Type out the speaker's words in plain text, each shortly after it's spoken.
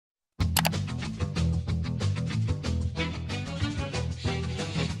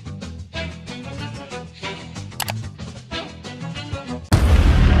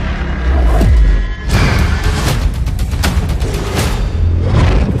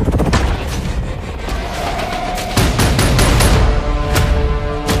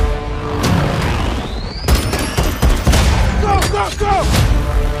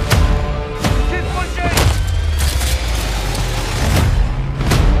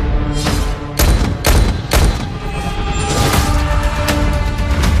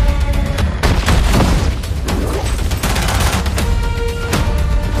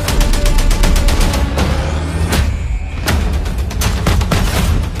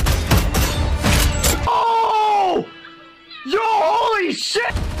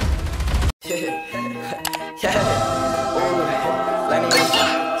Run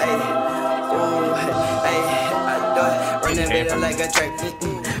that big up like a track,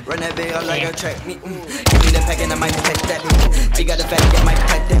 run that big up like a track, give me the pack and I might catch that. She got the fat, I might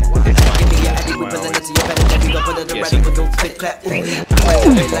catch that. Give me your addy, we pulling up to your better, then we gon' put it around and we gon' click clap.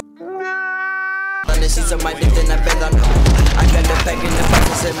 She's on my dick, then I bet I know. I got the pack in the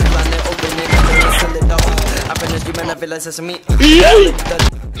box, and I'm blind and open it, I'm gonna sell it off. I finished you, man, I feel like Sesame.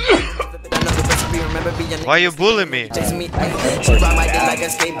 Why you bullying me? She ride my dick like a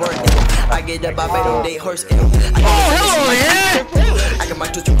skateboard. I get the Barbados day horse. Oh, hello, yeah! I got my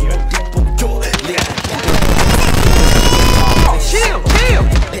chill!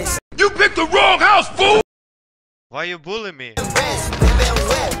 You picked the wrong house, fool! Why you bullying me?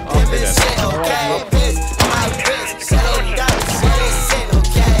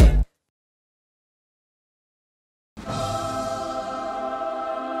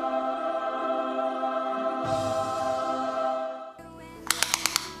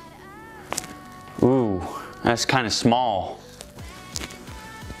 Ooh, that's kind of small.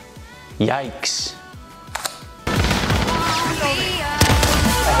 Yikes.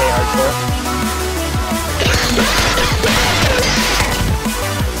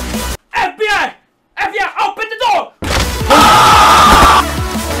 FBI! FBI, open the door!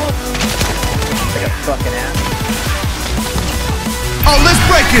 Like a fucking ass. Oh, let's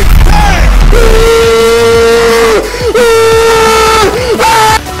break it!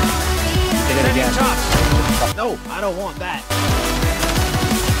 Did it again. No, I don't want that.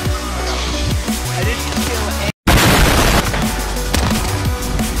 I didn't kill any.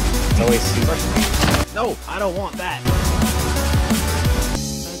 Always super. No, I don't want that.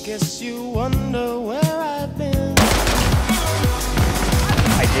 I guess you wonder where I've been.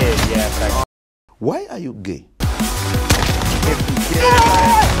 I did, yeah. Why are you gay?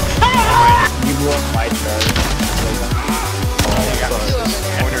 You blew up my turn.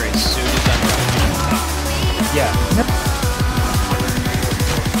 Order as soon as I'm ready. Yeah.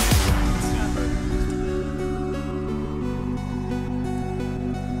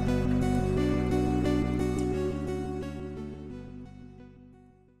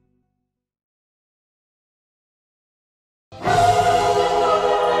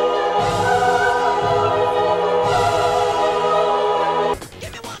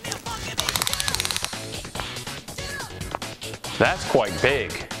 That's quite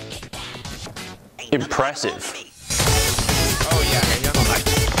big. Impressive. Oh yeah, that was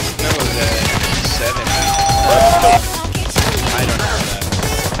 7. I don't know that.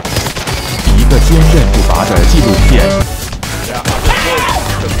 一个坚韧不拔的纪录片。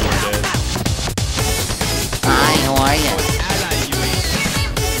Hi, how are you?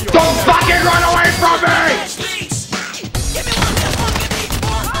 Don't fucking run away from me!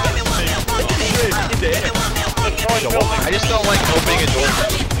 I just don't like opening a door.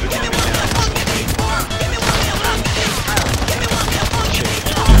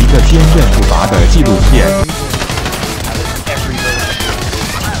一个坚韧不拔的纪录片。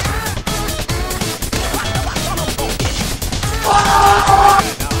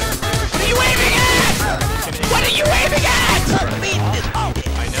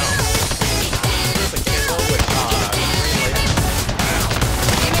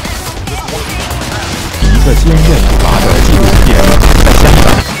 一个坚韧不拔的纪录片，在香港。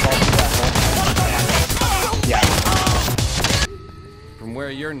From where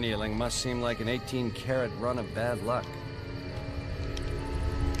you're kneeling must seem like an 18-carat run of bad luck.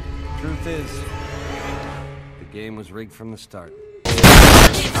 Truth is, the game was rigged from the start.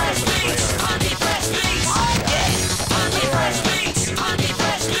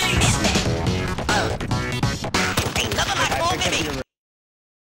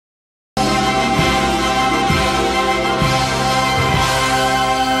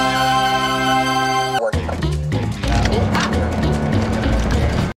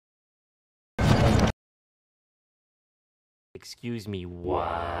 Excuse me,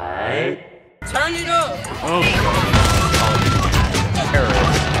 what? Turn it up! Oh.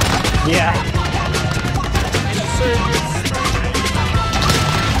 Yeah.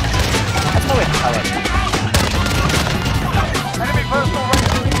 That's probably how enemy personal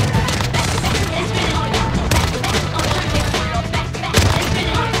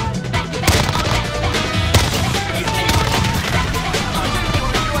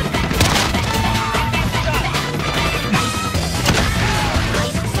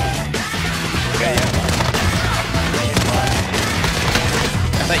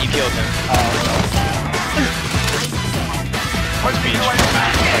I thought you killed him.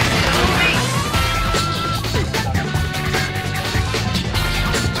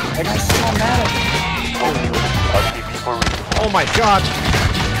 my god!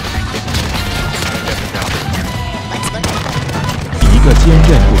 一个坚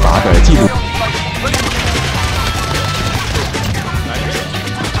韧不拔的纪录。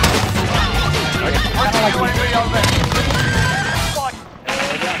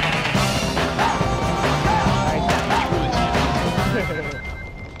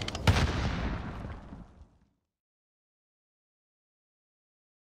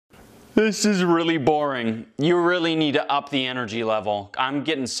This is really boring. You really need to up the energy level. I'm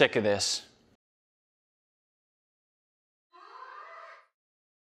getting sick of this.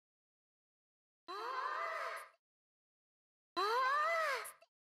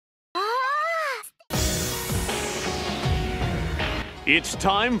 It's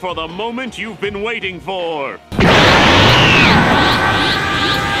time for the moment you've been waiting for.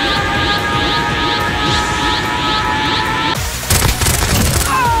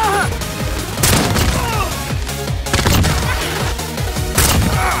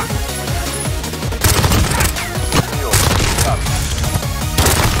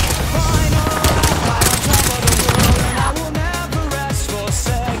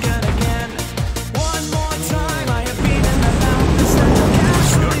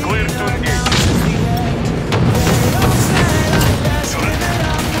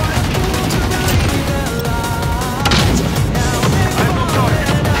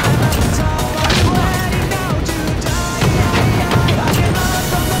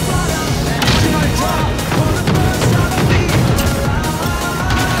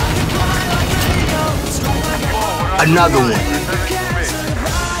 Another one.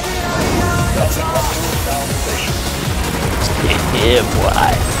 Yeah,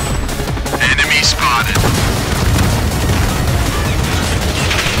 boy. Enemy spotted.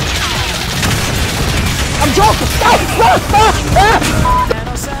 I'm joking!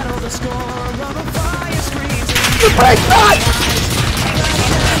 You break that!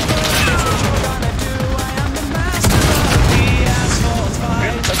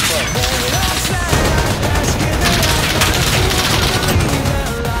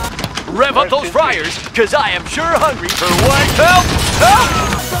 Rev up those fryers, cause I am sure hungry for what? Help!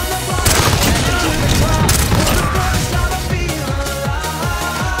 Help!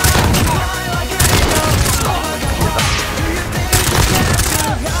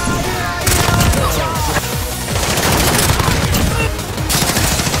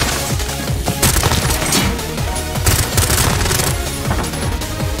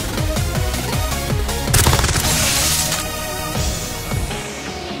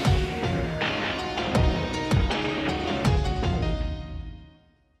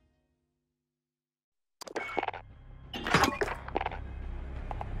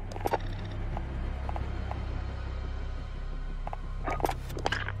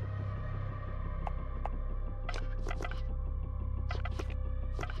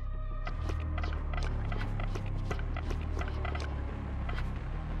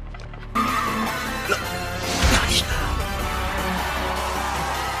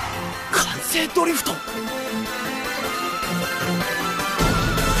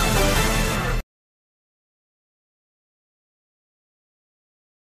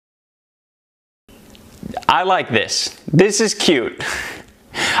 I like this. This is cute.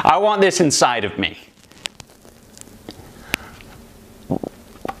 I want this inside of me.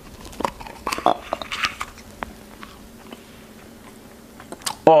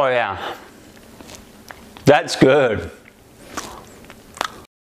 Oh yeah. That's good.